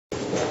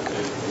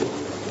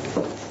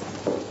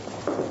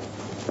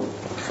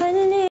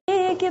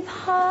خليك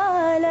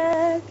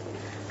بحالك،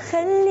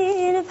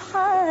 خليني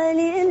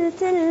بحالي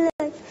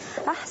قلتلك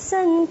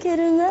أحسن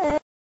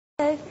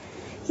كرمالك،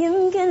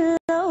 يمكن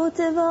لو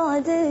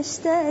تبعد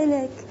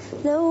اشتاقلك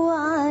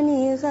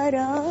لوعني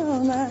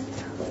غرامك.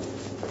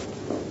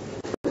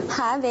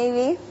 Hi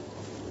baby.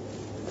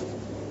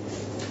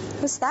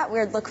 What's that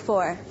weird look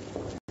for?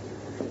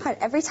 God,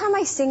 every time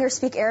I sing or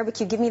speak Arabic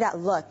you give me that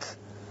look.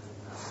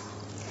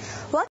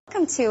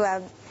 Welcome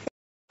to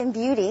in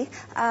Beauty.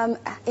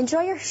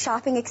 Enjoy your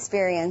shopping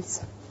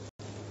experience.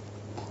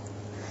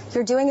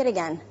 You're doing it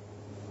again.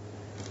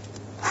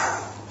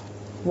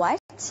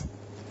 What?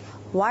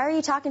 Why are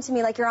you talking to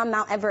me like you're on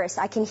Mount Everest?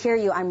 I can hear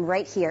you. I'm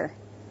right here.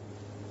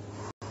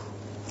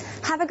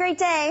 Have a great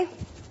day.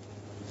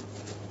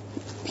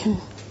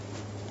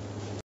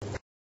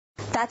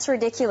 That's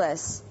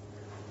ridiculous.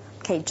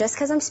 Okay, just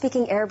because I'm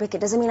speaking Arabic,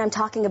 it doesn't mean I'm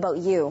talking about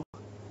you.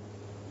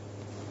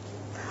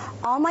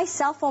 All my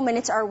cell phone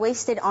minutes are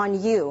wasted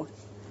on you.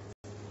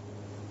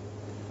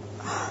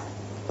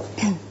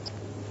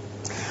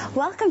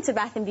 Welcome to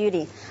Bath &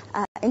 Beauty.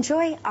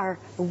 Enjoy our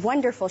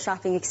wonderful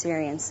shopping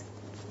experience.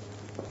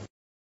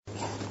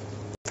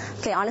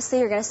 Okay, honestly,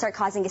 you're going to start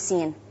causing a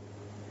scene.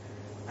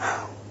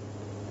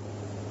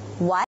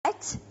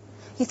 What?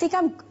 You think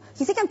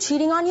I'm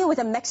cheating on you with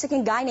a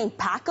Mexican guy named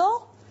Paco?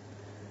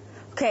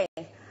 Okay,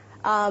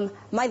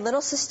 my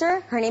little sister,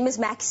 her name is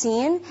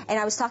Maxine, and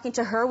I was talking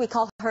to her. We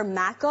call her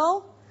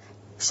Mako.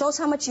 Shows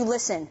how much you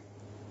listen.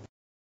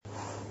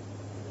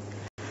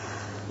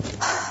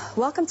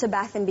 Welcome to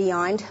Bath &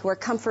 Beyond, where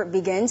comfort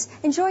begins.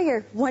 Enjoy your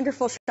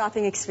wonderful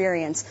shopping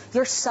experience.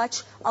 You're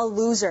such a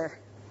loser.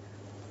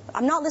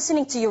 I'm not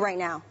listening to you right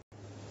now.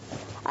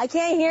 I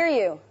can't hear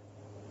you.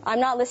 I'm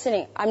not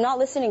listening. I'm not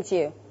listening to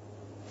you.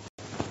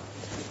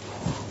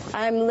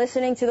 I'm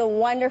listening to the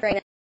wonderful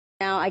right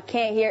now. I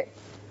can't hear.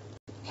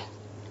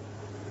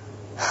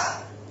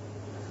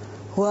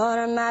 What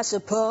am I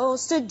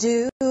supposed to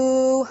do?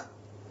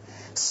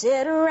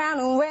 Sit around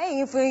and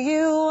wait for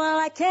you? Well,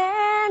 I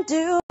can't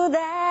do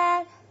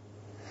that.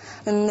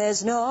 And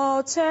there's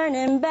no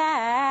turning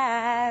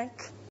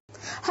back.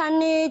 I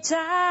need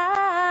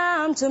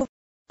time to move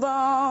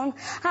on.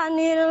 I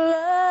need a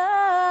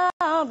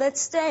love that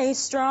stays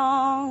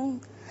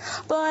strong.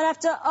 But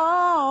after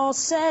all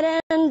said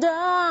and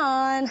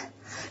done,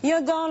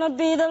 you're gonna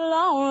be the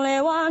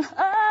lonely one.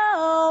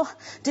 Oh,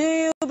 do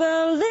you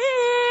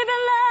believe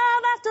in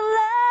love after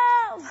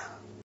love?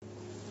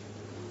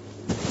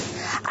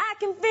 I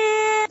can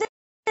feel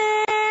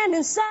it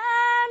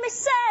inside me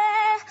say,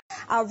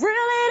 I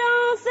really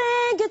don't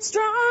think it's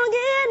strong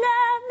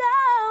enough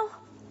now.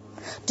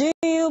 Do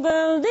you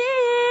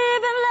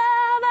believe in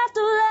love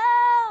after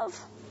love?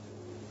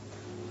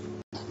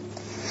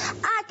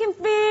 I can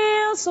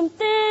feel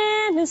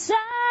something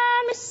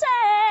inside me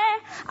say,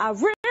 I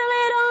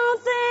really don't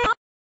think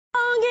it's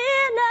strong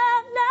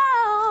enough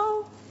now.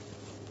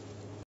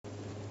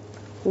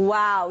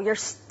 Wow,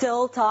 you're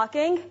still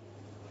talking?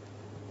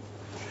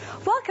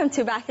 Welcome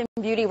to Bath &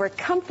 Beauty, where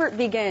comfort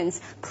begins.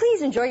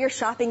 Please enjoy your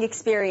shopping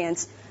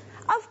experience.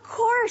 Of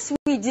course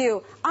we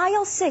do.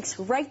 Aisle 6,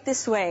 right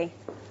this way.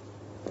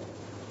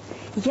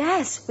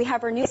 Yes, we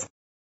have our new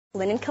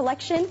linen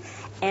collection,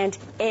 and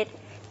it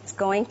is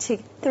going to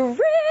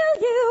thrill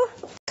you.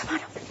 Come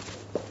on over. I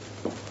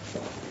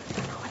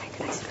don't know what I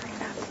did. I screwed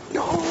it up.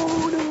 No.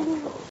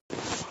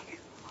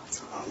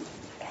 Awesome.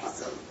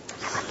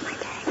 I left my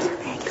bag. Your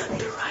bag. Got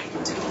the right.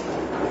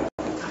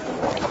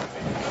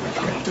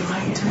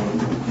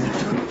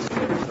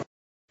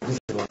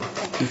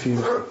 في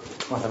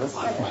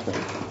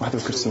واحدة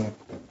بالكرسيين.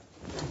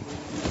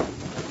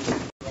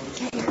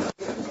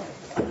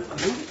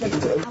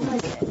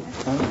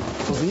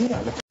 فظيع،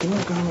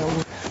 لكنه كانوا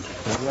يقولوا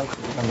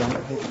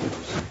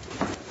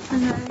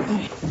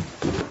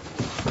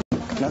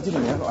لا دي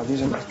اللي قاعدين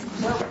جنبك.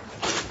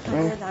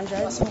 عن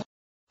جد.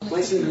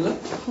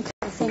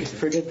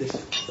 Forget this.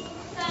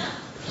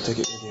 Take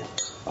it with you.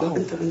 Oh.